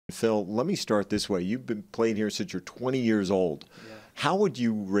Phil, let me start this way. You've been playing here since you're 20 years old. Yeah. How would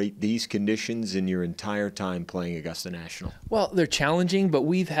you rate these conditions in your entire time playing Augusta National? Well, they're challenging, but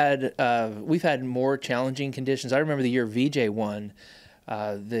we've had more challenging conditions. I remember the year VJ won.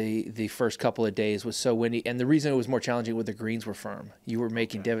 The first couple of days was so windy, and the reason it was more challenging was the greens were firm. You were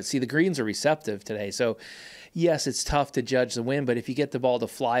making divots. See, the greens are receptive today, so yes, it's tough to judge the wind, but if you get the ball to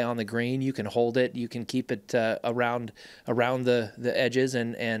fly on the green, you can hold it, you can keep it around the edges,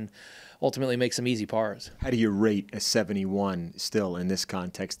 and ultimately make some easy pars. How do you rate a 71 still in this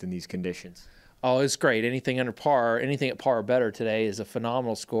context in these conditions? Oh, it's great. Anything under par, anything at par or better today is a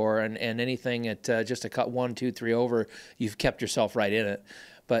phenomenal score, and anything at just a cut 1, 2, 3 over, you've kept yourself right in it.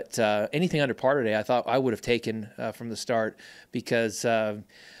 But anything under par today, I thought I would have taken from the start, because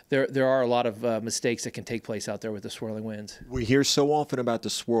there are a lot of mistakes that can take place out there with the swirling winds. We hear so often about the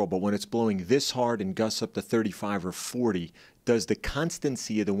swirl, but when it's blowing this hard and gusts up to 35 or 40, does the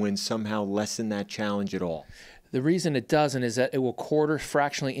constancy of the wind somehow lessen that challenge at all? The reason it doesn't is that it will quarter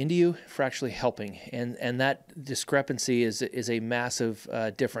fractionally into you, fractionally helping, and that discrepancy is a massive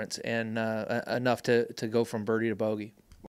difference, and enough to go from birdie to bogey.